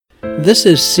This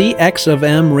is CX of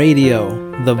M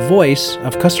Radio, the voice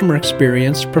of customer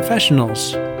experience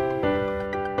professionals.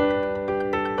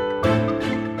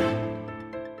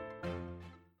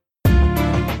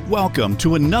 Welcome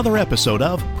to another episode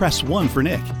of Press 1 for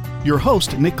Nick. Your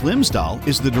host, Nick Glimsdahl,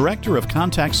 is the Director of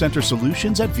Contact Center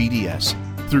Solutions at VDS.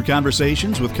 Through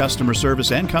conversations with customer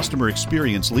service and customer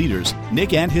experience leaders,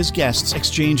 Nick and his guests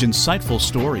exchange insightful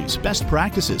stories, best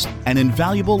practices, and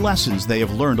invaluable lessons they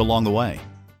have learned along the way.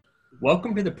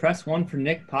 Welcome to the Press 1 for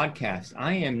Nick podcast.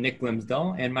 I am Nick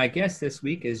Glimsdahl, and my guest this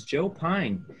week is Joe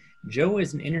Pine. Joe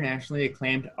is an internationally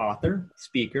acclaimed author,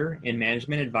 speaker, and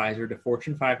management advisor to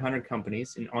Fortune 500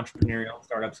 companies and entrepreneurial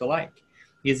startups alike.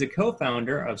 He is a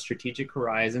co-founder of Strategic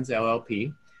Horizons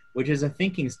LLP, which is a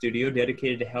thinking studio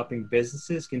dedicated to helping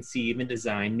businesses conceive and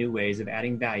design new ways of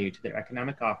adding value to their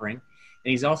economic offering. And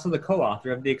he's also the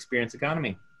co-author of The Experience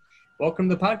Economy. Welcome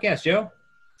to the podcast, Joe.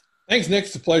 Thanks, Nick.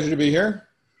 It's a pleasure to be here.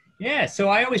 Yeah, so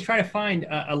I always try to find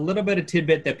a little bit of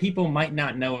tidbit that people might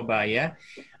not know about you.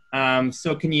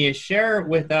 So can you share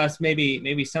with us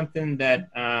maybe something that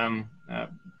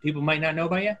people might not know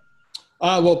about you?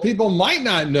 Well, people might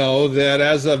not know that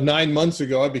as of 9 months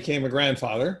ago, I became a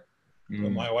grandfather. So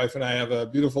my wife and I have a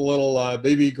beautiful little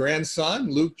baby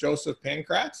grandson, Luke Joseph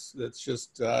Pankratz. That's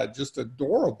just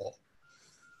adorable.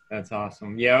 That's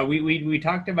awesome. Yeah, we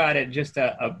talked about it just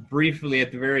briefly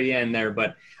at the very end there,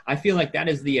 but I feel like that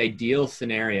is the ideal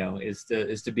scenario is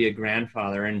to be a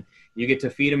grandfather, and you get to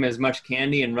feed him as much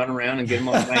candy and run around and give him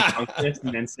all the nice breakfast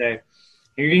and then say,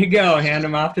 here you go, hand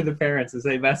him off to the parents and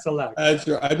say, best of luck. That's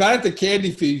right. I'm not at the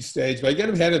candy feed stage, but I get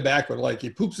him handed back when like he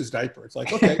poops his diaper. It's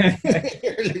like, okay,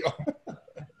 here you go.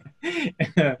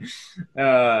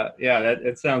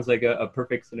 It sounds like a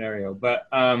perfect scenario. But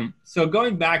so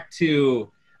going back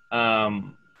to,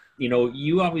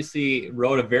 you obviously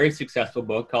wrote a very successful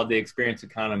book called The Experience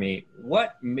Economy.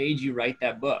 What made you write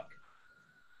that book?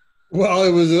 Well,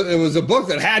 it was a book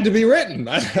that had to be written.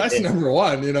 That's number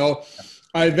one.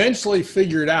 I eventually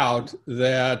figured out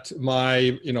that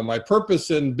my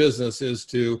purpose in business is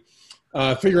to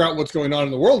figure out what's going on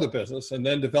in the world of business, and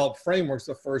then develop frameworks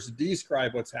that first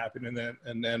describe what's happening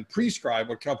and then prescribe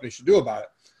what companies should do about it.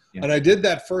 Yeah. And I did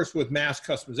that first with mass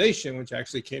customization, which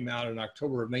actually came out in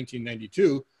October of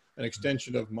 1992, an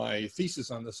extension of my thesis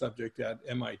on the subject at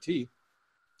MIT.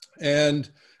 And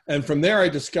from there, I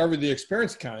discovered the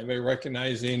experience economy by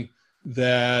recognizing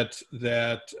that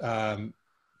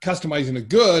customizing a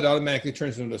good automatically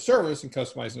turns it into a service, and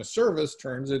customizing a service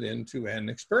turns it into an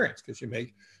experience because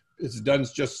it's done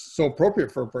just so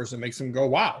appropriate for a person, it makes them go,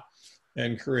 wow,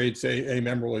 and creates a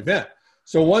memorable event.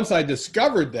 So once I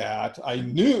discovered that, I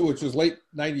knew, which was late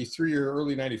 93 or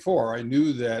early 94, I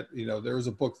knew that, there was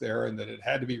a book there and that it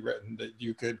had to be written, that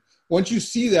you could, once you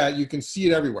see that, you can see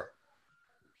it everywhere.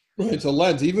 It's a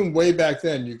lens. Even way back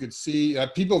then, you could see,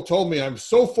 people told me I'm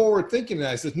so forward thinking. And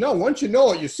I said, no, once you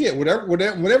know it, you see it.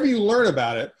 Whatever you learn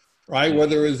about it, right?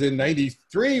 Whether it was in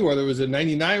 93, whether it was in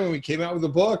 99 when we came out with the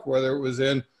book, whether it was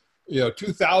in,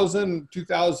 2000,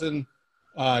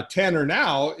 2010 or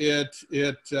now, it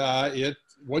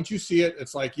once you see it,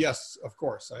 it's like, yes, of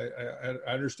course,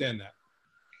 I understand that.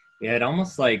 Yeah, it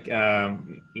almost like,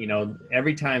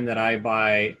 every time that I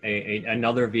buy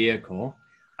another vehicle,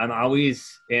 I'm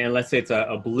always, and let's say it's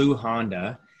a blue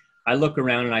Honda, I look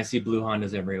around and I see blue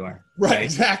Hondas everywhere. Right,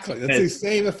 exactly. That's the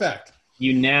same effect.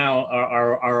 You now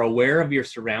are aware of your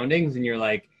surroundings, and you're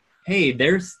like, hey,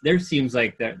 there seems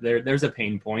like there's a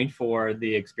pain point for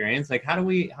the experience. Like, how do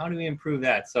we improve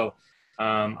that? So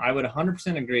I would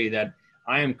 100% agree that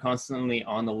I am constantly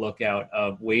on the lookout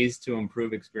of ways to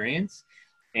improve experience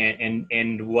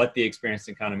and what the experience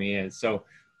economy is. So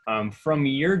from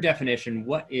your definition,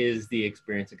 what is the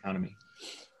experience economy?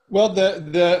 Well,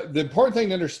 the important thing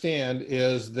to understand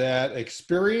is that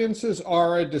experiences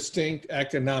are a distinct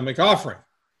economic offering.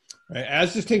 Right?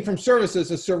 As distinct from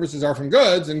services as services are from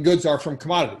goods, and goods are from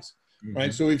commodities. Mm-hmm.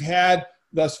 Right? So we've had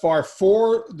thus far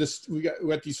we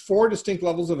got these four distinct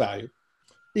levels of value,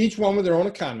 each one with their own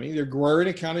economy. The agrarian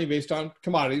economy based on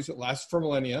commodities that lasts for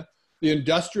millennia. The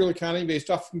industrial economy based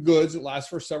off goods that lasts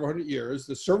for several hundred years.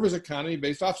 The service economy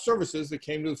based off services that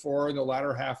came to the fore in the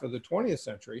latter half of the 20th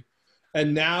century.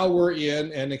 And now we're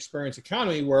in an experience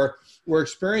economy where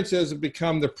experiences have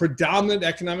become the predominant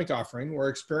economic offering, where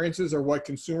experiences are what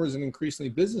consumers and increasingly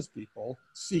business people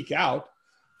seek out,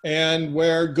 and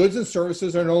where goods and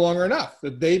services are no longer enough,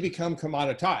 that they become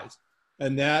commoditized.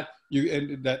 And that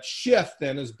shift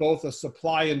then is both a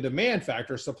supply and demand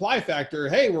factor. Supply factor,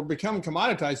 hey, we're becoming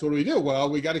commoditized. What do? Well,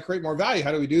 we got to create more value.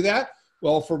 How do we do that?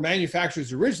 Well, for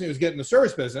manufacturers originally, it was getting the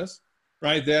service business,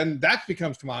 right? Then that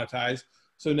becomes commoditized.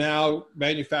 So now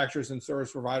manufacturers and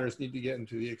service providers need to get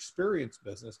into the experience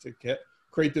business to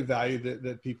create the value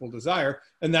that people desire.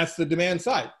 And that's the demand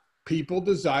side. People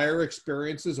desire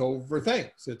experiences over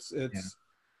things. It's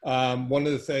one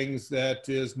of the things that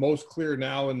is most clear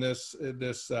now in this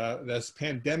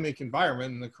pandemic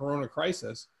environment, in the Corona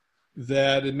crisis,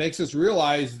 that it makes us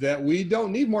realize that we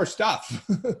don't need more stuff.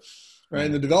 Right?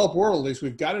 In the developed world, at least,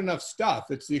 we've got enough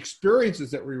stuff. It's the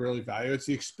experiences that we really value. It's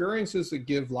the experiences that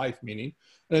give life meaning.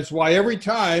 And it's why every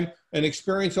time an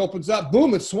experience opens up,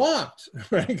 boom, it's swamped,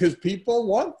 right? Because people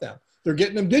want them. They're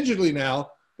getting them digitally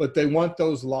now, but they want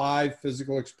those live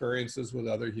physical experiences with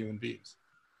other human beings.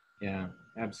 Yeah,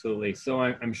 absolutely. So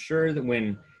I'm sure that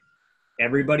when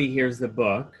everybody hears the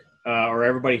book or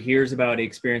everybody hears about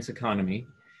experience economy,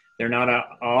 they're not,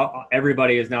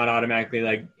 everybody is not automatically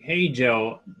like, hey,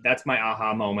 Joe, that's my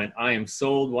aha moment. I am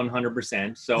sold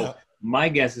 100%. So my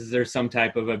guess is there's some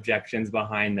type of objections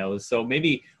behind those. So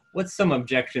maybe what's some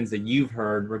objections that you've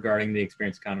heard regarding the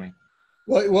experience economy?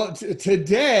 Well,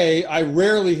 today I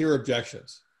rarely hear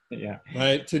objections. Yeah.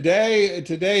 Right. Today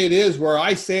it is where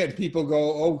I say it and people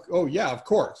go, oh yeah, of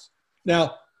course.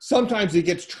 Now, sometimes it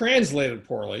gets translated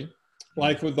poorly,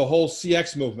 like with the whole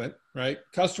CX movement, right?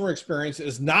 Customer experience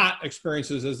is not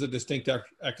experiences as a distinct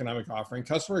economic offering.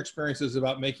 Customer experience is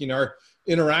about making our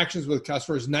interactions with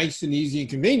customers nice and easy and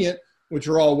convenient, which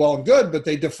are all well and good, but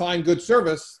they define good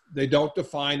service. They don't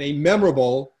define a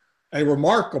memorable, a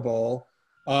remarkable,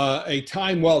 a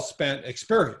time well spent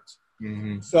experience.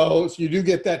 Mm-hmm. So you do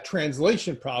get that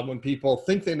translation problem when people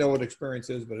think they know what experience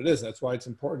is, but it isn't. That's why it's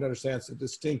important to understand it's a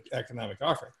distinct economic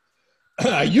offering.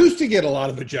 I used to get a lot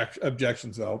of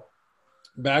objections though,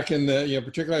 back in the,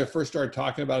 particularly I first started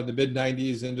talking about it in the mid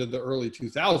 90s into the early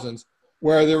 2000s,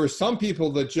 where there were some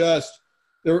people that just,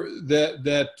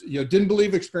 didn't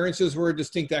believe experiences were a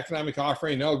distinct economic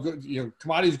offering. No, good,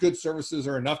 commodities, goods, services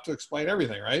are enough to explain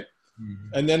everything, right?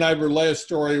 Mm-hmm. And then I relay a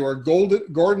story where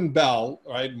Gordon Bell,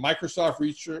 right, Microsoft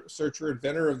researcher,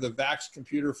 inventor of the VAX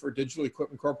computer for Digital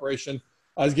Equipment Corporation,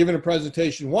 I was given a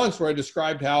presentation once where I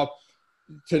described how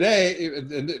today,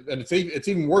 and it's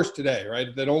even worse today,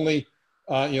 right, that only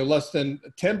less than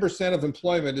 10% of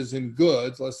employment is in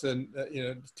goods, less than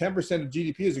 10% of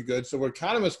GDP is in goods. So what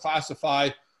economists classify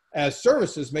as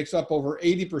services makes up over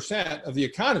 80% of the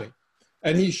economy.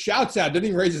 And he shouts out, didn't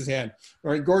even raise his hand,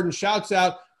 right? Gordon shouts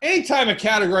out, anytime a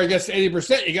category gets to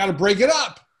 80%, you got to break it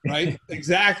up, right?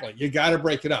 Exactly. You got to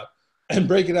break it up and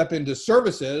break it up into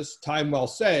services, time well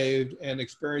saved, and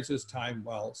experiences, time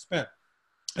well spent.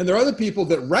 And there are other people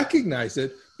that recognize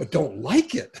it, but don't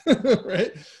like it,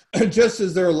 right? And just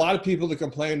as there are a lot of people that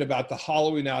complained about the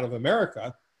hollowing out of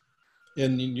America,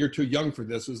 and you're too young for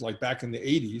this, it was like back in the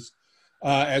 80s,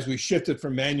 as we shifted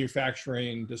from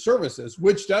manufacturing to services,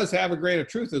 which does have a grain of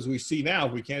truth as we see now.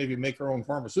 We can't even make our own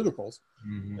pharmaceuticals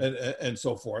and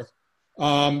so forth.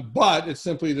 But it's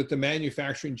simply that the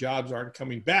manufacturing jobs aren't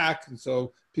coming back. And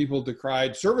so people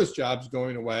decried service jobs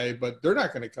going away, but they're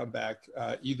not going to come back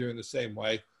either in the same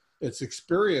way. It's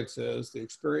experiences, the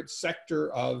experience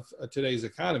sector of today's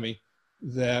economy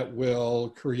that will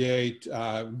create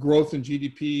growth in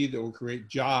GDP, that will create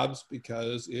jobs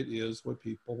because it is what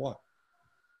people want.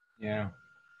 Yeah.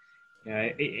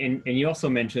 And you also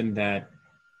mentioned that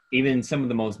even some of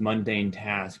the most mundane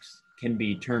tasks can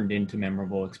be turned into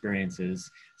memorable experiences.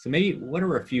 So maybe what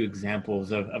are a few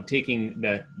examples of taking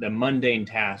the mundane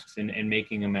tasks and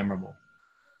making them memorable?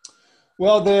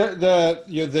 Well, the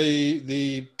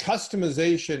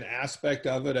customization aspect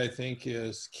of it, I think,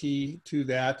 is key to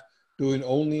that, doing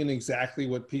only and exactly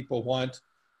what people want.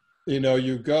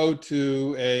 You go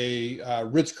to a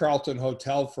Ritz-Carlton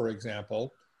hotel, for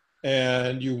example,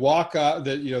 and you walk up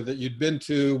that you'd been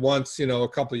to once, a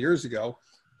couple of years ago,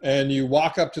 and you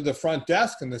walk up to the front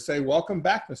desk and they say, "Welcome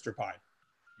back, Mr. Pine."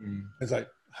 Mm. It's like,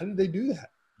 how did they do that?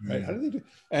 Right? How did they do?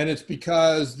 And it's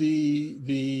because the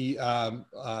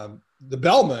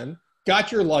bellman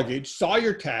got your luggage, saw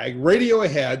your tag, radio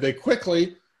ahead. They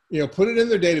quickly, put it in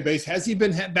their database. Has he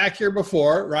been back here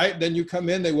before? Right? Then you come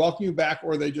in, they welcome you back,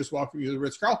 or they just welcome you to the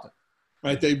Ritz-Carlton.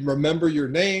 Right? They remember your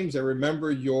names. They remember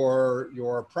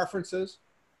your preferences.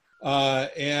 So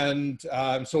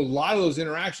a lot of those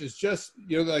interactions just,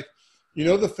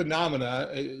 the phenomena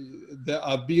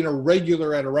of being a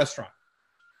regular at a restaurant,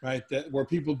 right? Where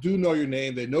people do know your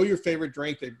name. They know your favorite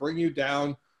drink. They bring you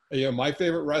down, my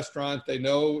favorite restaurant. They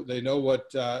know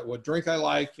what drink I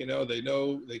like. They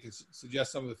can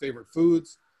suggest some of the favorite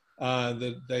foods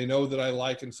that they know that I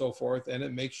like and so forth. And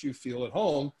it makes you feel at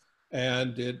home.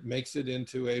 And it makes it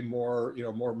into a more,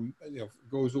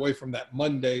 goes away from that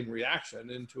mundane reaction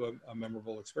into a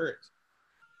memorable experience.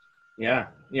 Yeah.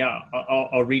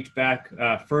 I'll reach back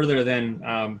further than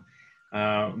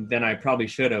I probably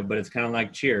should have, but it's kind of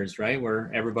like Cheers, right?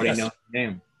 Where everybody Yes. knows the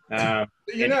name.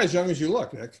 You're not as young as you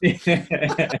look, Nick.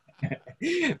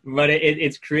 But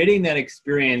it's creating that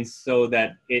experience so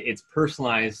that it's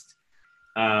personalized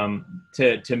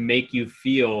to make you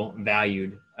feel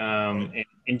valued.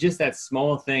 And just that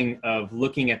small thing of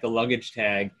looking at the luggage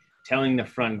tag, telling the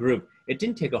front group, it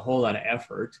didn't take a whole lot of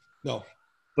effort. No.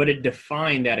 But it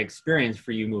defined that experience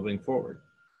for you moving forward.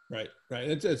 Right.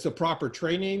 It's the proper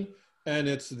training, and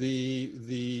it's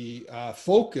the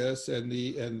focus and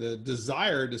the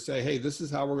desire to say, hey, this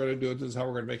is how we're going to do it. This is how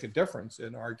we're going to make a difference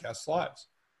in our guests' lives.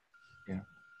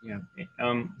 Yeah.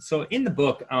 So in the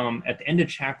book, at the end of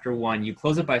chapter 1, you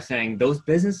close it by saying, those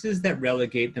businesses that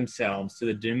relegate themselves to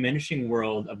the diminishing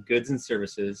world of goods and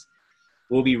services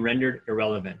will be rendered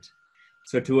irrelevant.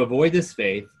 So to avoid this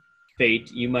fate,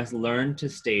 you must learn to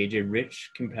stage a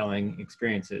rich, compelling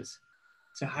experiences.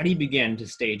 So how do you begin to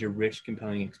stage a rich,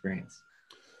 compelling experience?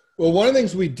 Well, one of the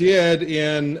things we did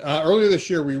in earlier this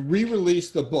year, we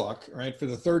re-released the book, right, for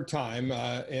the third time,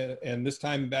 and this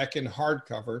time back in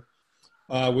hardcover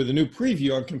with a new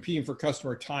preview on competing for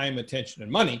customer time, attention,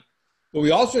 and money. But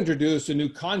we also introduced a new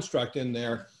construct in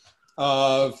there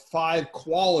of 5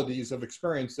 qualities of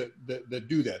experience that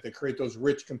do that, that create those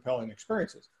rich, compelling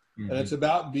experiences. And it's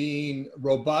about being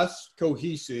robust,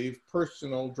 cohesive,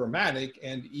 personal, dramatic,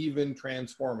 and even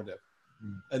transformative.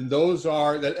 And those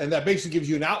are that, and that basically gives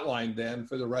you an outline then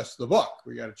for the rest of the book.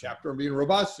 We got a chapter on being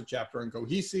robust, a chapter on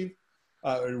cohesive.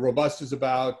 Robust is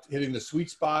about hitting the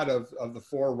sweet spot of the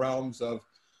 4 realms of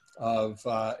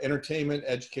entertainment,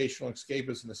 educational,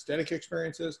 escapist, and aesthetic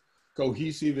experiences.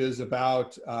 Cohesive is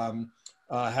about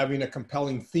having a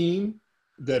compelling theme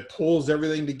that pulls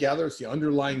everything together. It's the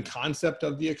underlying concept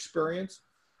of the experience.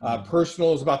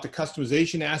 Personal is about the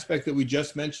customization aspect that we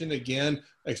just mentioned. Again,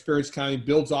 Experience Economy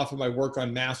builds off of my work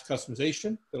on mass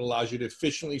customization that allows you to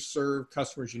efficiently serve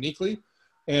customers uniquely.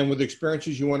 And with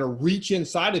experiences, you want to reach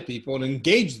inside of people and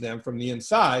engage them from the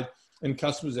inside. And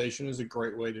customization is a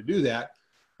great way to do that.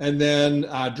 And then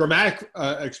dramatic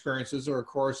experiences are, of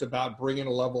course, about bringing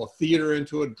a level of theater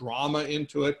into it, drama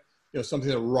into it, something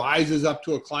that rises up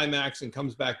to a climax and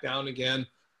comes back down again.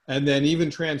 And then even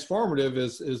transformative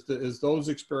is those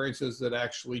experiences that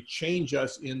actually change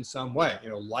us in some way,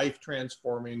 life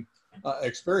transforming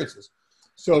experiences.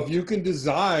 So if you can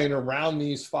design around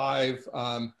these 5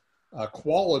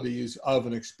 qualities of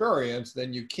an experience,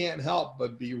 then you can't help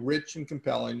but be rich and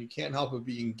compelling. You can't help but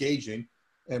be engaging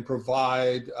and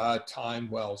provide time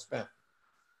well spent.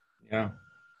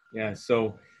 Yeah.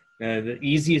 So the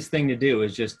easiest thing to do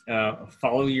is just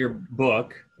follow your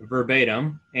book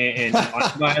verbatim and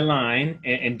line by line,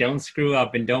 and don't screw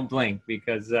up and don't blink,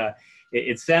 because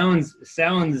it sounds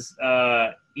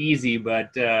easy,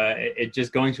 but it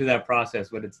just going through that process,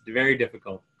 but it's very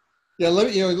difficult. Yeah,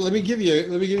 let me give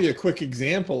you a quick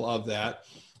example of that,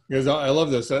 because I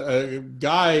love this. A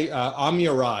guy, Ami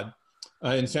Arad,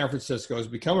 in San Francisco, has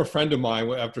become a friend of mine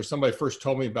after somebody first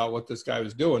told me about what this guy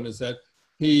was doing. Is that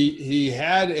he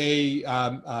had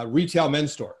a retail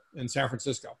men's store in San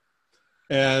Francisco,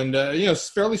 and it's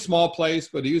a fairly small place,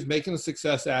 but he was making a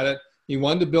success at it. He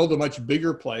wanted to build a much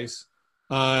bigger place,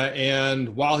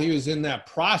 and while he was in that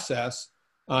process,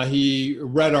 he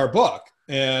read our book,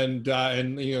 and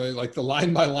like the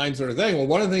line by line sort of thing. Well,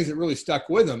 one of the things that really stuck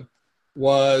with him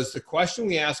was the question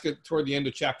we asked it toward the end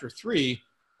of chapter 3,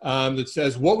 that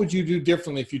says, what would you do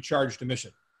differently if you charged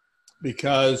admission?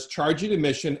 Because charging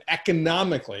admission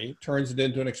economically turns it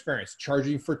into an experience.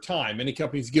 Charging for time, many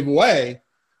companies give away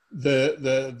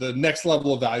the next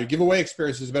level of value, give away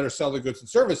experiences, better sell the goods and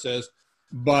services,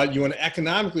 but you want to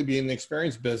economically be in the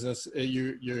experience business,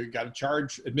 you got to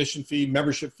charge admission fee,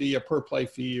 membership fee, a per play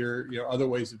fee, or other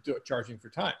ways of charging for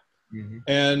time.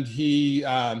 And he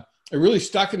it really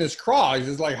stuck in his craw.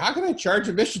 He's like, how can I charge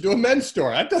admission to a men's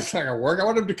store? That doesn't gonna work. I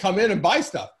want him to come in and buy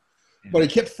stuff. But he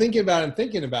kept thinking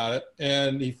about it,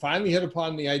 and he finally hit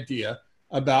upon the idea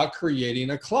about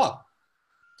creating a club.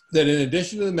 That in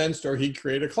addition to the men's store, he'd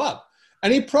create a club.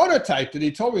 And he prototyped it.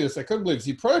 He told me this. I couldn't believe this.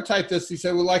 He prototyped this. He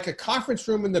said, well, like a conference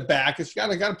room in the back.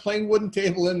 I got a plain wooden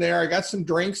table in there. I got some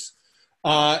drinks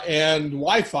and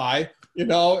Wi-Fi,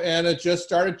 and it just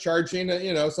started charging,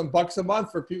 some bucks a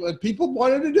month for people. And people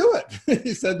wanted to do it.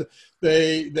 He said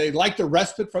they liked the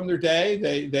respite from their day.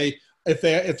 If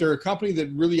they're a company that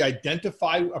really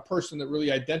identified a person that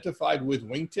really identified with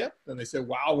Wingtip, then they said,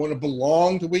 wow, I want to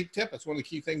belong to Wingtip. That's one of the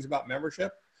key things about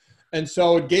membership. And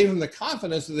so it gave them the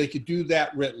confidence that they could do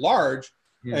that writ large.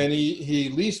 And he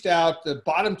leased out the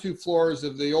bottom 2 floors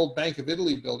of the old Bank of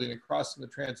Italy building across from the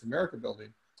Transamerica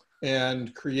building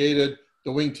and created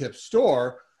the Wingtip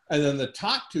store. And then the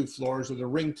top 2 floors of the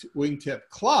Wingtip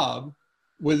Club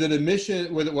with an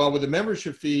admission, with a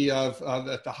membership fee of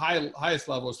at the highest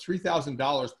level is $3,000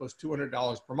 plus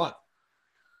 $200 per month.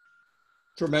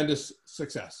 Tremendous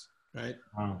success, right?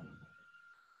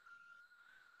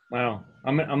 Wow.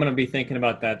 I'm going to be thinking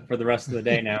about that for the rest of the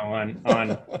day now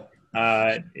on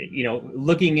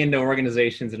looking into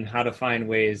organizations and how to find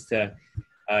ways to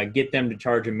get them to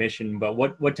charge a mission, but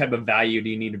what type of value do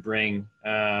you need to bring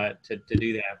to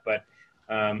do that? But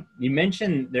you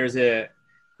mentioned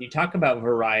you talk about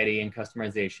variety and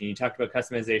customization. You talked about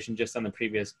customization just on the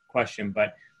previous question,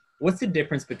 but what's the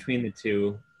difference between the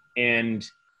two? And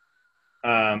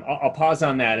I'll pause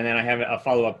on that, and then I have a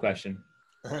follow-up question.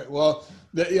 All right. Well,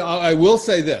 I will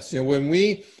say this. When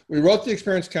we wrote the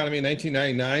Experience Economy in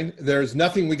 1999, there's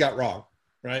nothing we got wrong.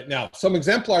 Right now, some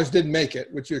exemplars didn't make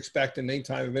it, which you expect in any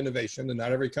time of innovation, and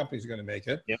not every company is going to make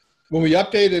it. Yep. When we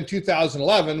updated in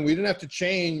 2011, we didn't have to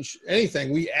change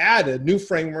anything. We added new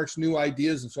frameworks, new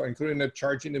ideas, and so on, including the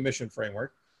charging emission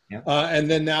framework. Yep.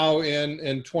 And then now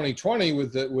in 2020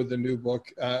 with the new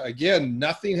book, again,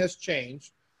 nothing has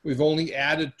changed. We've only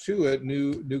added to it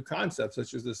new concepts,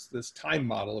 such as this time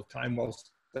model of time well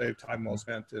saved, time well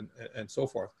spent, and so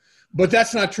forth. But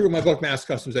that's not true in my book, Mass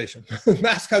Customization.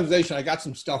 Mass Customization, I got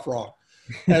some stuff wrong.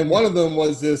 And one of them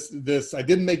was this I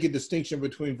didn't make a distinction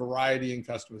between variety and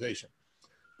customization.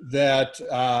 That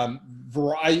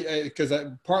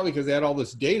partly because they had all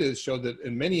this data that showed that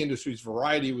in many industries,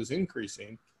 variety was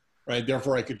increasing, right?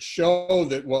 Therefore, I could show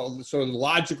that, so the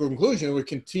logical conclusion would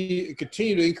continue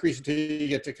to increase until you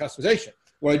get to customization.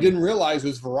 What I didn't realize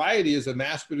was variety is a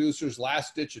mass producer's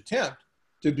last-ditch attempt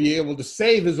to be able to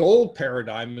save his old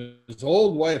paradigm, his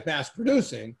old way of mass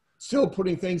producing, still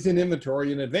putting things in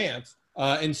inventory in advance,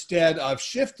 instead of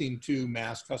shifting to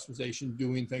mass customization,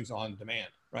 doing things on demand,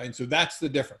 right? And so that's the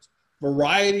difference.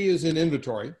 Variety is in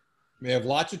inventory. You may have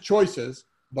lots of choices,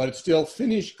 but it's still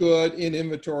finished good in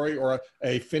inventory or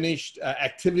a finished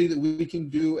activity that we can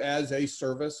do as a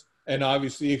service. And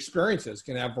obviously experiences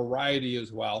can have variety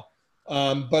as well.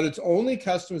 But it's only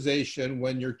customization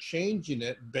when you're changing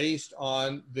it based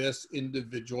on this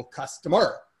individual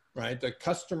customer, right? The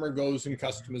customer goes in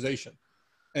customization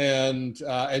and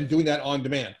doing that on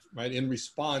demand, right? In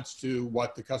response to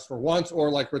what the customer wants, or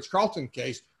like Ritz-Carlton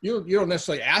case, you don't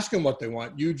necessarily ask them what they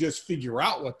want. You just figure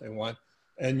out what they want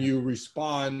and you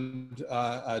respond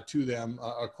to them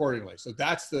accordingly. So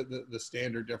that's the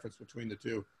standard difference between the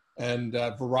two. And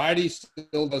variety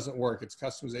still doesn't work. It's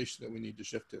customization that we need to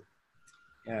shift to.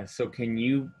 Yeah. So can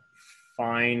you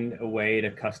find a way to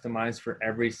customize for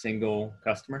every single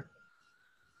customer?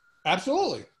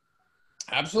 Absolutely.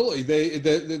 Absolutely.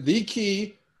 The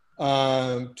key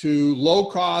to low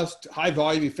cost, high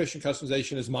volume, efficient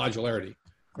customization is modularity,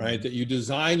 right? That you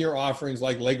design your offerings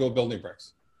like Lego building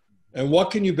bricks. And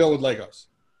what can you build with Legos?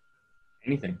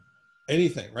 Anything.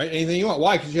 Anything, right? Anything you want.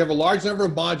 Why? Because you have a large number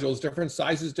of modules, different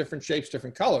sizes, different shapes,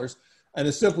 different colors, and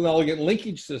a simple and elegant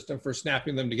linkage system for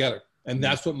snapping them together. And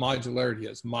that's what modularity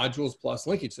is, modules plus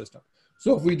linkage system.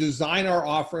 So if we design our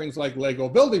offerings like Lego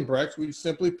building bricks, we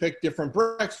simply pick different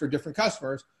bricks for different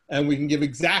customers, and we can give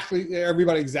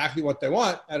everybody exactly what they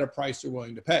want at a price they're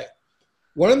willing to pay.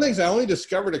 One of the things I only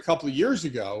discovered a couple of years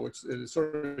ago, which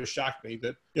sort of shocked me,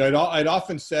 that I'd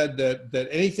often said that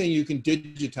anything you can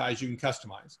digitize, you can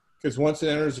customize. Because once it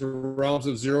enters the realms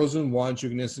of zeros and ones, you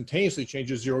can instantaneously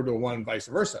change a 0 to a 1 and vice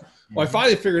versa. Mm-hmm. What I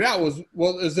finally figured out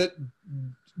is that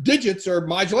digits are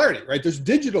modularity, right? There's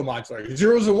digital modularity,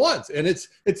 zeros and ones, and it's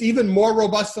even more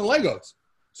robust than Legos.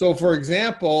 So for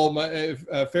example, my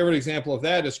favorite example of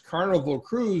that is Carnival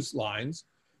Cruise Lines,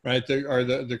 right?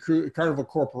 The Carnival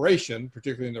Corporation,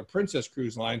 particularly in their Princess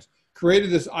Cruise lines,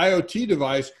 created this IoT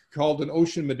device called an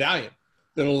Ocean Medallion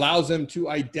that allows them to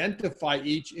identify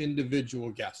each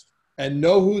individual guest and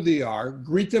know who they are,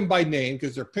 greet them by name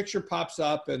because their picture pops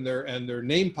up and their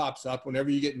name pops up whenever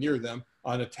you get near them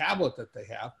on a tablet that they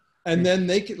have. And then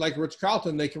they can, like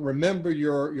Ritz-Carlton, they can remember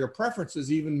your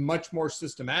preferences even much more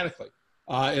systematically.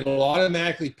 It'll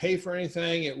automatically pay for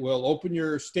anything. It will open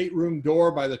your stateroom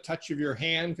door by the touch of your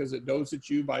hand because it knows it's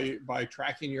you by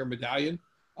tracking your medallion.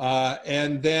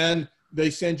 And then they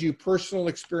send you personal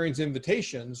experience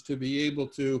invitations to be able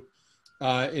to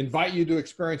invite you to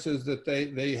experiences that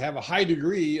they have a high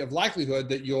degree of likelihood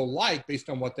that you'll like based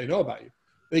on what they know about you.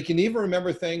 They can even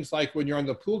remember things like when you're on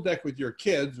the pool deck with your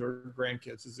kids or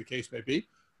grandkids, as the case may be,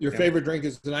 your favorite drink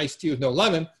is an iced tea with no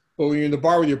lemon, but when you're in the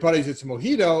bar with your buddies, it's a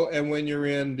mojito, and when you're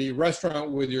in the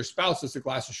restaurant with your spouse, it's a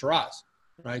glass of Shiraz.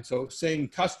 right? So same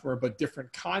customer, but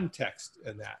different context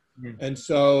in that. Mm-hmm. And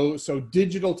so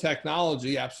digital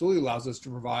technology absolutely allows us to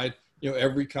provide,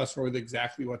 every customer with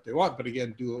exactly what they want, but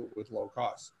again, do it with low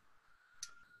cost.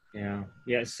 Yeah.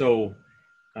 So,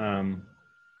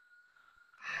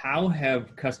 how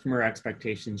have customer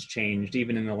expectations changed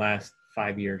even in the last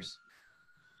 5 years?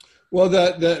 Well,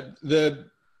 the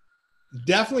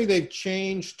definitely they've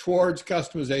changed towards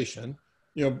customization,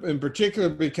 in particular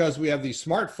because we have these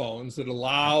smartphones that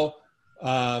allow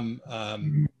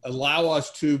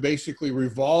us to basically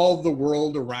revolve the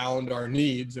world around our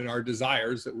needs and our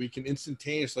desires, that we can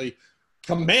instantaneously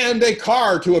command a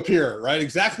car to appear right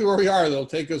exactly where we are. They'll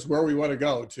take us where we want to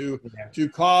go, to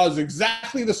cause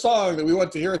exactly the song that we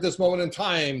want to hear at this moment in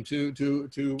time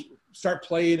to start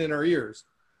playing in our ears,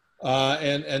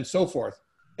 and so forth.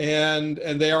 And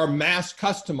they are mass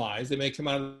customized. They may come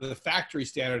out of the factory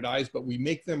standardized, but we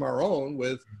make them our own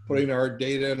with putting our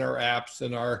data and our apps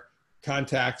and our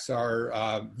contacts,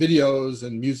 our videos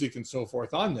and music and so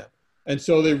forth on them. And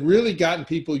so they've really gotten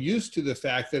people used to the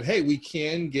fact that, hey, we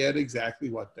can get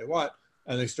exactly what they want.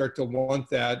 And they start to want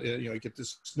that, you get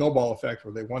this snowball effect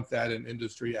where they want that in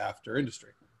industry after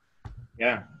industry.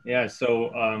 Yeah.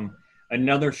 So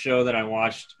another show that I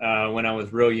watched when I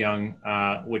was real young,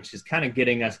 which is kind of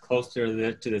getting us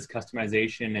closer to this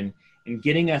customization and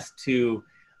getting us to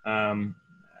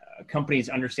companies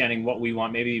understanding what we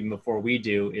want, maybe even before we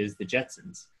do, is the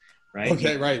Jetsons, right?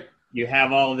 Okay, right. You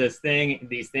have all these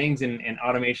things and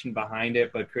automation behind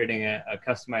it, but creating a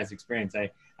customized experience. I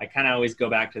kind of always go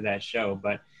back to that show.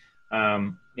 But,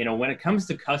 when it comes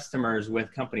to customers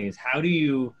with companies, how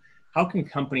can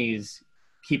companies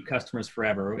keep customers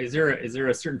forever? Is there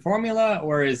a certain formula,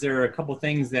 or is there a couple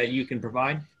things that you can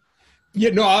provide?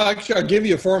 Yeah, no, I'll give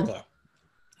you a formula.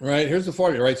 Right, here's the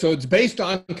formula, right? So it's based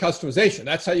on customization.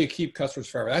 That's how you keep customers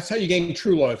forever. That's how you gain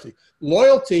true loyalty.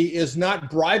 Loyalty is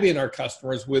not bribing our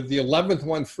customers with the 11th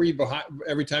one free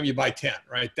every time you buy 10,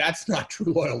 right? That's not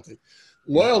true loyalty.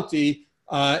 Loyalty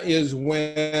is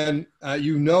when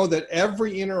you know that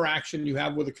every interaction you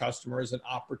have with a customer is an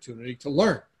opportunity to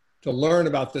learn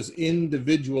about this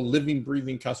individual living,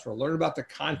 breathing customer, learn about the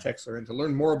context they're in, to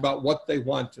learn more about what they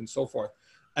want and so forth.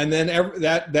 And then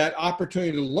that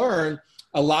opportunity to learn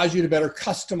allows you to better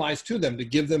customize to them, to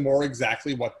give them more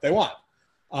exactly what they want.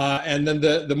 And then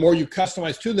the more you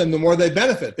customize to them, the more they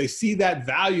benefit. They see that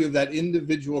value of that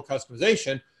individual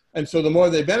customization. And so the more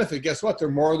they benefit, guess what? The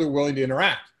more they're willing to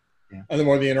interact. Yeah. And the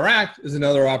more they interact is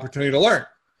another opportunity to learn,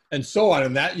 and so on.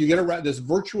 And that you get this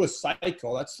virtuous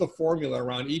cycle. That's the formula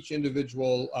around each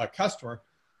individual customer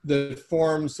that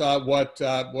forms what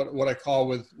I call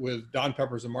with Don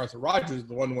Peppers and Martha Rogers,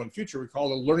 the one-to-one future, we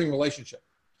call it a learning relationship.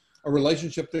 A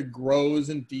relationship that grows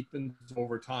and deepens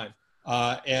over time,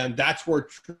 and that's where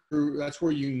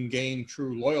you can gain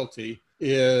true loyalty.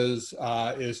 Is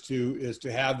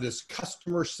to have this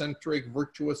customer-centric,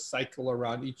 virtuous cycle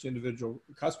around each individual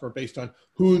customer based on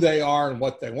who they are and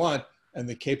what they want and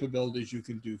the capabilities you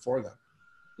can do for them.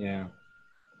 Yeah,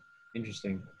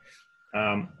 interesting.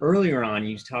 Earlier on,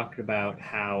 you talked about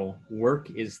how work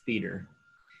is theater.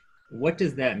 What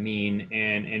does that mean?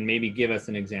 And maybe give us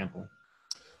an example.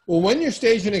 Well, when you're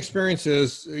staging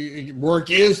experiences,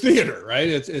 work is theater, right?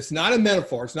 It's not a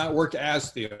metaphor. It's not work as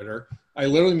theater. I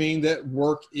literally mean that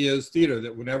work is theater,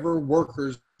 that whenever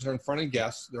workers are in front of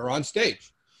guests, they're on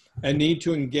stage and need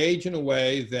to engage in a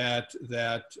way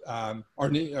or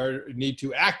need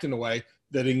to act in a way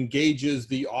that engages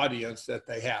the audience that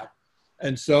they have.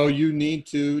 And so you need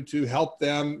to help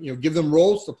them, give them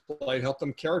roles to play, help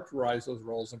them characterize those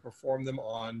roles and perform them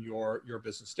on your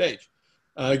business stage.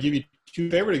 I'll give you two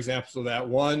favorite examples of that.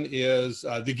 One is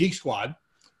the Geek Squad.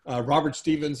 Robert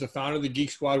Stevens, the founder of the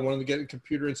Geek Squad, wanted to get a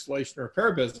computer installation or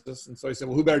repair business. And so he said,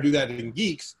 well, who better do that than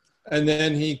geeks? And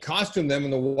then he costumed them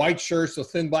in the white shirts, the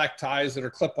thin black ties that are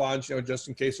clip-ons, just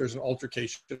in case there's an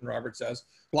altercation, Robert says.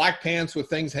 Black pants with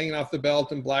things hanging off the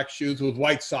belt and black shoes with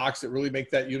white socks that really make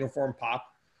that uniform pop.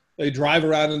 They drive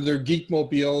around in their Geek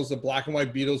mobiles, the black and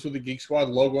white Beetles with the Geek Squad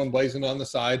logo emblazoned on the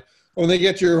side. When they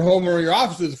get to your home or your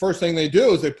offices, the first thing they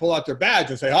do is they pull out their badge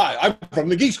and say, hi, I'm from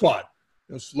the Geek Squad.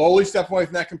 Slowly step away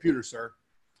from that computer, sir.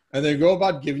 And they go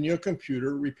about giving you a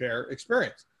computer repair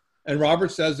experience. And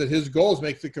Robert says that his goal is to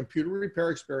make the computer repair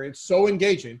experience so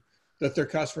engaging that their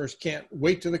customers can't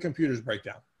wait till the computers break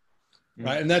down. Mm-hmm.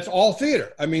 Right? And that's all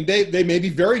theater. I mean, they may be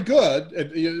very good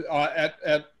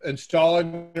at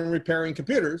installing and repairing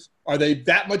computers. Are they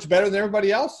that much better than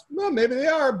everybody else? Well, maybe they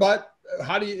are, but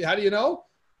how do you know?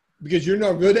 Because you're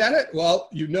no good at it? Well,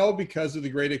 because of the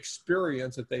great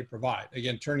experience that they provide.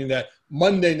 Again, turning that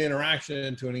mundane interaction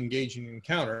into an engaging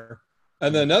encounter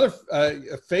And then another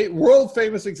world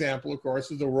famous example, of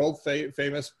course, is the world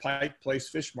famous Pike Place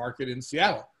Fish Market in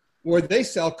Seattle, where they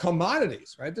sell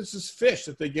commodities, right? This is fish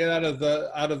that they get out of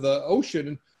the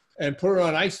ocean and put it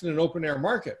on ice in an open air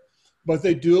market. But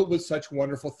they do it with such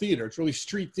wonderful theater. It's really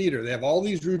street theater. They have all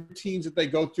these routines that they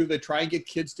go through. They try and get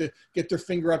kids to get their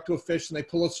finger up to a fish, and they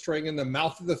pull a string, and the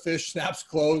mouth of the fish snaps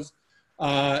closed.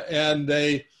 And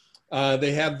they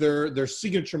have their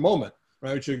signature moment,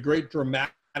 right? Which is a great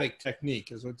dramatic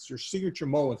technique. It's your signature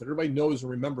moment that everybody knows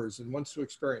and remembers and wants to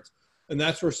experience. And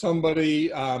that's where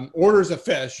somebody orders a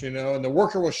fish, and the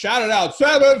worker will shout it out,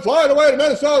 "Salmon flying away to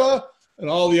Minnesota," and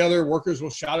all the other workers will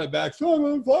shout it back,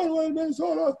 "Salmon flying away to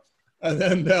Minnesota." And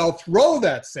then they'll throw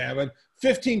that salmon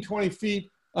 15, 20 feet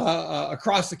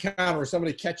across the counter where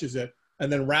somebody catches it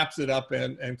and then wraps it up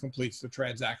and completes the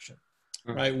transaction.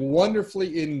 Right?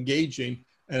 Wonderfully engaging,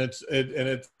 and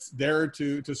it's there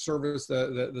to service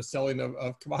the selling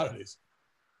of commodities.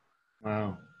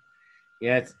 Wow.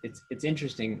 Yeah, it's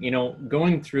interesting.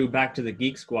 Going through back to the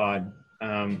Geek Squad,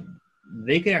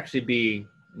 they could actually be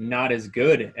not as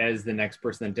good as the next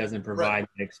person that doesn't provide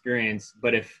the experience.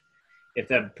 But if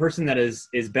that person that is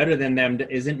better than them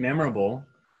isn't memorable,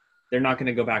 they're not going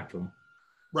to go back to them.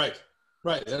 Right.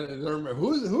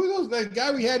 Who's that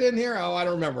guy we had in here? Oh, I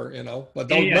don't remember, but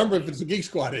don't remember if it's a Geek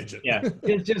Squad agent. Yeah.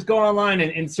 just go online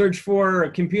and search for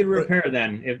computer repair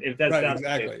then, if that's right,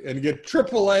 exactly. And get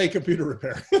AAA computer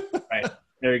repair. Right.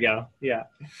 There you go. Yeah.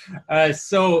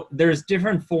 So there's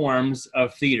different forms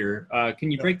of theater. Can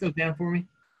you break those down for me?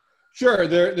 Sure.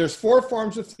 There's 4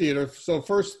 forms of theater. So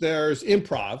first there's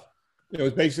improv.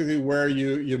 It's basically where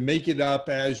you make it up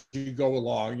as you go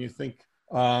along. You think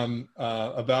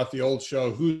about the old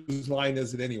show, Whose Line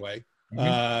Is It Anyway?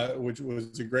 Which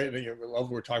was a great,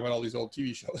 we're talking about all these old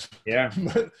TV shows. Yeah.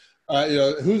 But,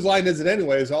 Whose Line Is It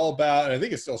Anyway is all about, and I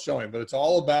think it's still showing, but it's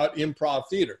all about improv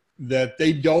theater, that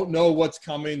they don't know what's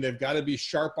coming. They've got to be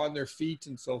sharp on their feet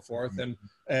and so forth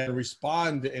and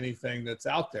respond to anything that's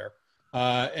out there.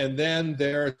 And then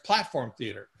there's platform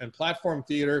theater. And platform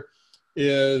theater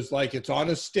is like it's on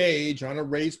a stage, on a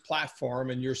raised platform,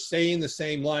 and you're saying the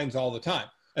same lines all the time.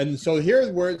 And so here's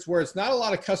where it's not a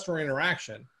lot of customer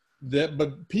interaction,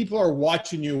 but people are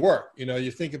watching you work.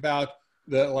 You think about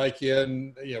like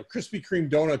in Krispy Kreme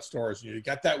donut stores, you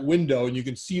got that window and you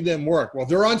can see them work. Well,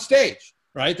 they're on stage,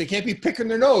 right? They can't be picking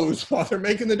their nose while they're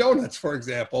making the donuts, for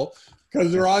example,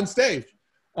 because they're on stage.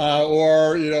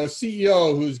 Or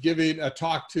CEO who's giving a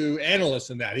talk to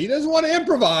analysts and that. He doesn't want to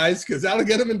improvise because that'll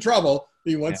get him in trouble.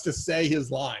 He wants to say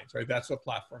his lines, right? That's what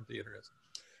platform theater is.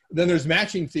 Then there's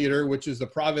matching theater, which is the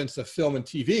province of film and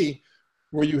TV,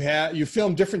 where you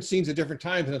film different scenes at different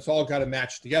times and it's all got to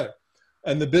match together.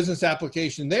 And the business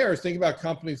application there is think about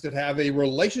companies that have a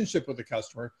relationship with the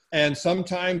customer. And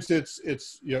sometimes it's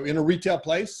in a retail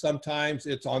place. Sometimes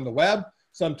it's on the web.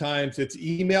 Sometimes it's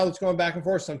email that's going back and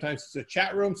forth. Sometimes it's a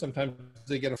chat room. Sometimes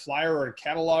they get a flyer or a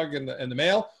catalog in the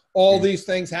mail. All these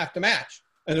things have to match.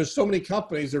 And there's so many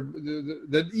companies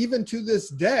that even to this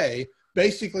day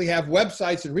basically have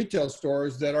websites and retail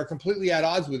stores that are completely at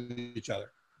odds with each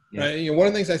other. Yeah. Right? One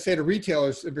of the things I say to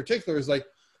retailers in particular is like,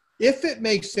 if it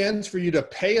makes sense for you to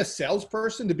pay a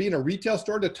salesperson to be in a retail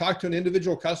store to talk to an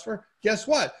individual customer, guess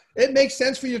what? It makes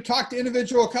sense for you to talk to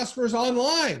individual customers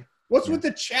online. What's with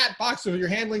the chat box? If you're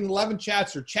handling 11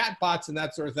 chats or chat bots and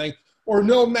that sort of thing, or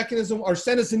no mechanism, or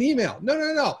send us an email.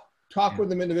 No. Talk with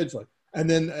them individually. And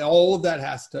then all of that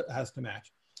has to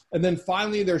match. And then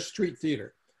finally, there's street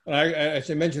theater. And I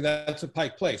actually mentioned that's a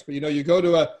Pike Place. But, you go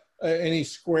to any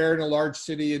square in a large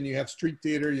city and you have street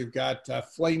theater. You've got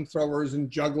flamethrowers and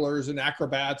jugglers and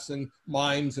acrobats and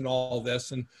mimes and all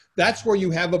this. And that's where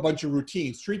you have a bunch of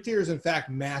routines. Street theater is, in fact,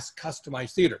 mass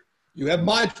customized theater. You have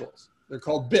modules. They're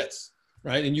called bits,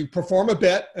 right? And you perform a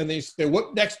bit and they say,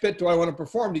 what next bit do I want to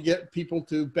perform to get people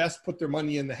to best put their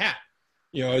money in the hat?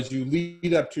 As you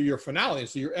lead up to your finale.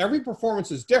 So every performance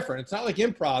is different. It's not like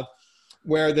improv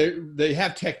where they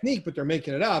have technique, but they're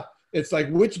making it up. It's like,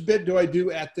 which bit do I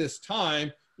do at this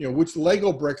time? Which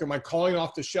Lego brick am I calling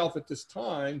off the shelf at this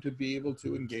time to be able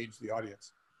to engage the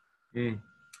audience?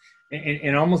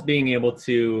 And almost being able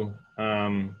to,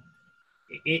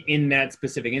 in that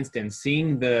specific instance,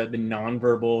 seeing the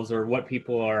nonverbals or what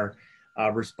people are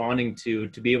responding to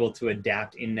be able to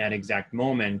adapt in that exact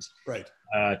moment, right?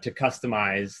 To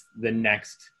customize the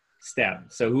next step.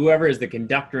 So whoever is the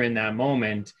conductor in that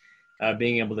moment,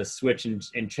 being able to switch and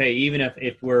change, even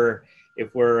if we're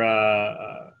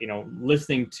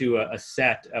listening to a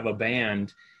set of a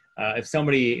band, if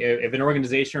an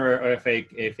organization or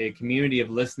if a community of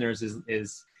listeners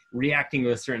is reacting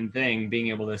to a certain thing, being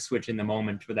able to switch in the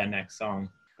moment for that next song.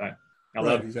 But I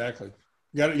love exactly.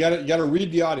 You got to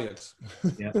read the audience.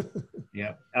 Yeah.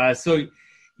 Yeah. So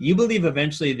you believe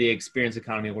eventually the experience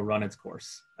economy will run its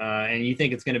course, and you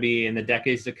think it's going to be in the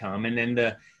decades to come. And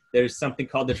then there's something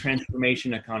called the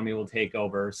transformation economy will take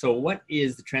over. So what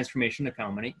is the transformation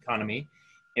economy,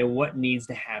 and what needs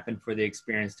to happen for the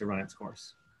experience to run its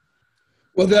course?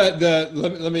 Well,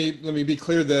 let me be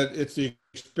clear that it's the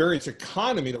experience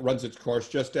economy that runs its course,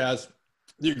 just as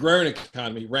the agrarian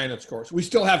economy ran its course. We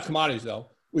still have commodities, though.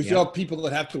 We still have people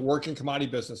that have to work in commodity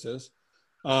businesses,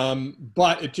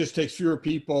 but it just takes fewer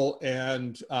people,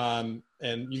 and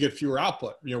you get fewer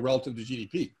output, relative to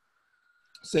GDP.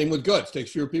 Same with goods. It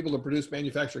takes fewer people to produce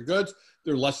manufactured goods.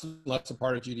 They're less and less a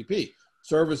part of GDP.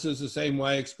 Services the same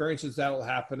way. Experiences, that will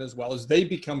happen as well as they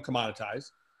become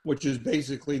commoditized, which is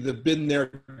basically the been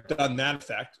there, done that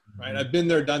effect, right? I've been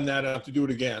there, done that, I have to do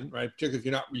it again, right? Particularly if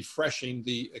you're not refreshing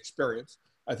the experience.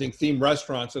 I think themed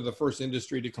restaurants are the first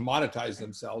industry to commoditize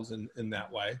themselves in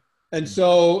that way. And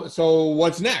so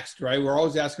what's next, right? We're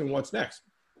always asking what's next.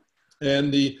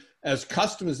 And as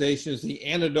customization is the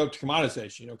antidote to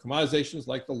commoditization. Commoditization is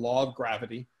like the law of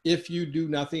gravity. If you do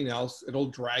nothing else, it'll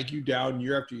drag you down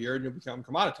year after year and you'll become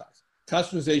commoditized.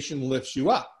 Customization lifts you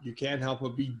up. You can't help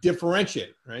but be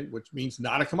differentiated, right? Which means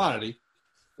not a commodity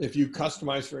if you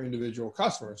customize for individual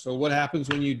customers. So what happens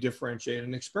when you differentiate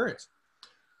an experience?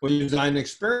 When you design an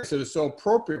experience that is so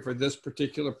appropriate for this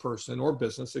particular person or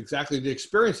business, exactly the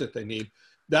experience that they need,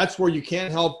 that's where you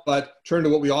can't help but turn to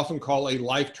what we often call a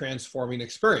life-transforming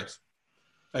experience.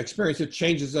 An experience that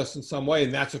changes us in some way,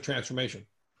 and that's a transformation.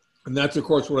 And that's, of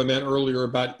course, what I meant earlier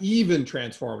about even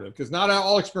transformative, because not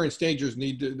all experience stagers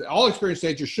all experience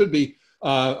stagers should be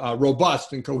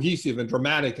robust and cohesive and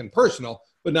dramatic and personal,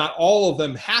 but not all of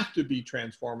them have to be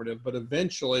transformative, but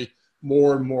eventually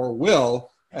more and more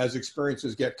will as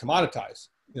experiences get commoditized.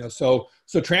 So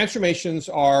transformations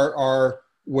are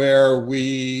where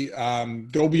we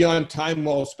go beyond time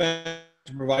well spent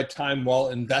to provide time well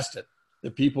invested,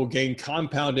 that people gain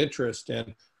compound interest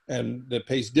and that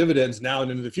pays dividends now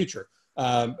and into the future.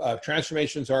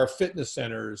 Transformations are fitness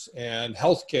centers and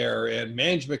healthcare and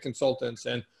management consultants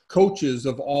and coaches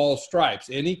of all stripes.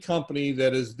 Any company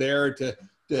that is there to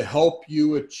help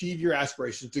you achieve your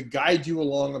aspirations, to guide you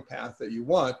along a path that you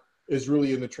want, is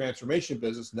really in the transformation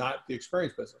business, not the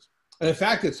experience business. And in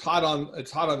fact, it's hot on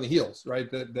the heels, right?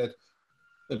 That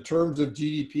in terms of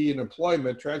GDP and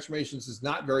employment, transformations is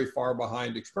not very far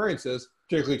behind experiences,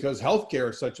 particularly because healthcare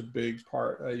is such a big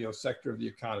part, sector of the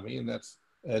economy, and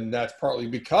that's partly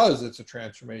because it's a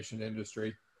transformation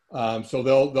industry. So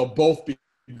they'll both be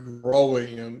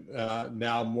growing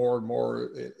now more and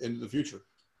more into the future.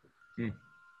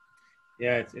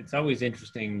 Yeah, it's always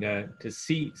interesting to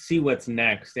see what's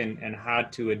next and how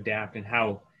to adapt, and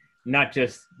how not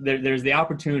just there's the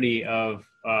opportunity of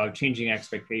changing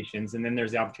expectations, and then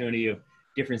there's the opportunity of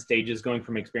different stages going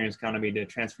from experience economy to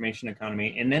transformation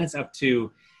economy, and then it's up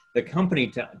to the company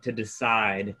to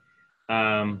decide,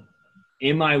 am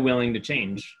I willing to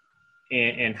change,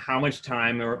 and how much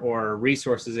time or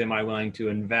resources am I willing to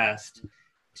invest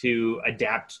to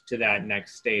adapt to that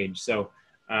next stage. So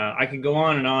I could go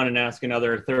on and ask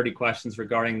another 30 questions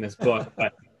regarding this book,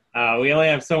 but we only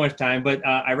have so much time. But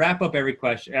I wrap up every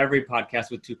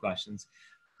podcast with 2 questions.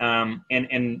 I'm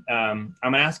going to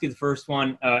ask you the first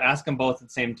one, ask them both at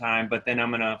the same time, but then I'm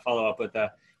going to follow up with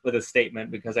a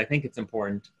statement because I think it's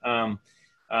important.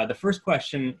 The first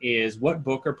question is, what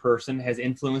book or person has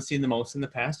influenced you the most in the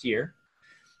past year?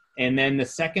 And then the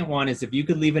second one is, if you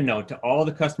could leave a note to all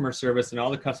the customer service and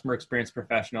all the customer experience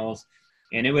professionals,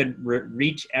 and it would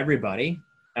reach everybody,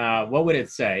 what would it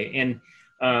say? And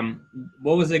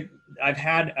what was it? I've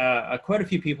had quite a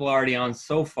few people already on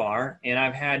so far, and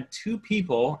I've had 2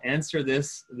 people answer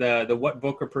this, the what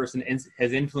book or person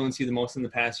has influenced you the most in the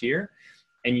past year,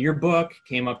 and your book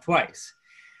came up twice.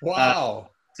 Wow.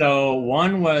 So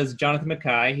one was Jonathan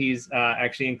Mackay. He's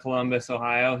actually in Columbus,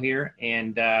 Ohio here,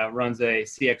 and runs a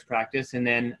CX practice. And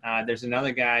then there's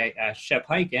another guy, Shep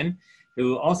Hyken,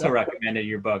 who also recommended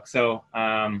your book. So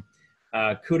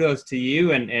kudos to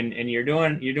you, and you're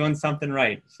doing something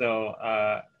right. So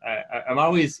I'm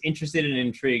always interested and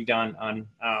intrigued on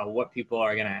what people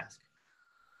are going to ask.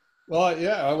 Well,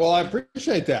 yeah. Well, I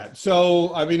appreciate that.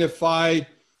 So, I mean, if I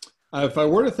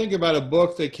were to think about a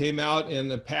book that came out in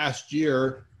the past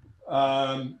year,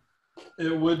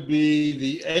 it would be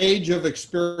The Age of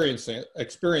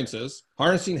Experiences,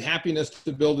 Harnessing Happiness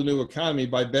to Build a New Economy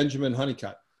by Benjamin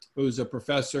Honeycutt, who's a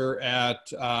professor at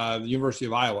the University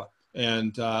of Iowa.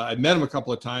 And I met him a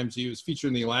couple of times. He was featured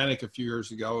in the Atlantic a few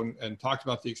years ago and talked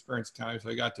about the experience economy, so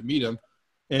I got to meet him.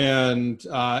 And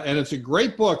it's a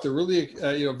great book. They're really,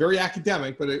 very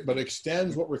academic, but it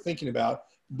extends what we're thinking about.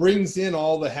 brings in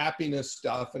all the happiness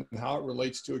stuff and how it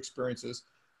relates to experiences.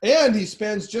 And he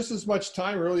spends just as much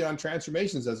time really on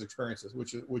transformations as experiences,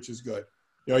 which is good.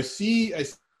 I see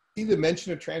the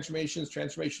mention of transformation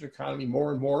economy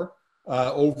more and more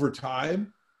over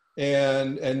time.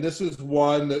 And this is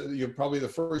one that probably the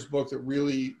first book that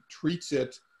really treats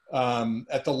it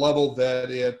at the level that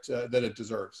it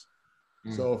deserves.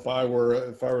 So if I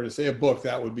were to say a book,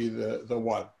 that would be the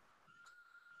one.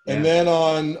 And then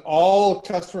on all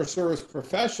customer service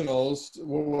professionals,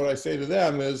 what I say to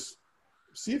them is,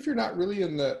 see if you're not really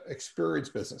in the experience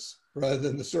business rather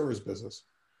than the service business.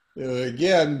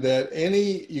 Again,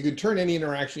 you can turn any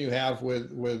interaction you have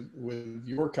with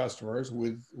your customers,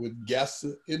 with guests,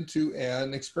 into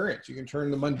an experience. You can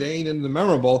turn the mundane into the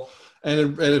memorable,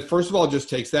 and it first of all just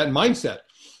takes that mindset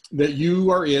that you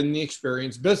are in the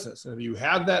experience business. And if you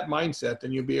have that mindset,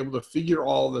 then you'll be able to figure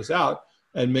all of this out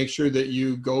and make sure that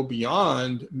you go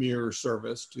beyond mere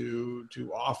service to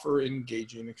offer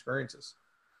engaging experiences.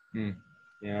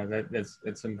 Yeah, that's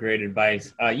some great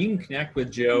advice. You can connect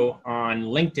with Joe on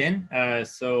LinkedIn.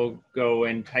 So go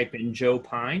and type in Joe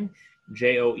Pyne,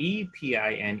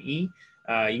 Joepine. You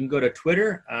can go to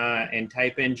Twitter and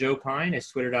type in Joe Pyne. It's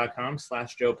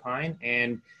twitter.com/Joe Pyne.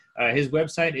 And his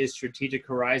website is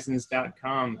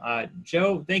strategichorizons.com.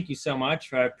 Joe, thank you so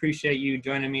much. I appreciate you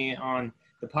joining me on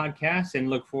the podcast and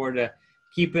look forward to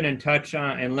keeping in touch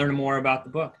and learning more about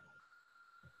the book.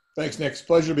 Thanks, Nick. It's a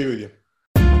pleasure to be with you.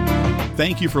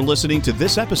 Thank you for listening to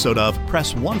this episode of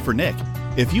Press 1 for Nick.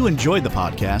 If you enjoyed the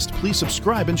podcast, please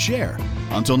subscribe and share.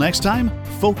 Until next time,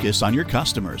 focus on your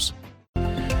customers.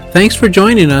 Thanks for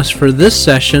joining us for this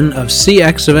session of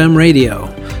CX of M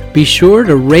Radio. Be sure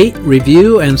to rate,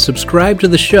 review, and subscribe to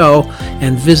the show,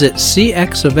 and visit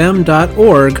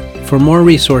cxofm.org for more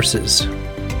resources.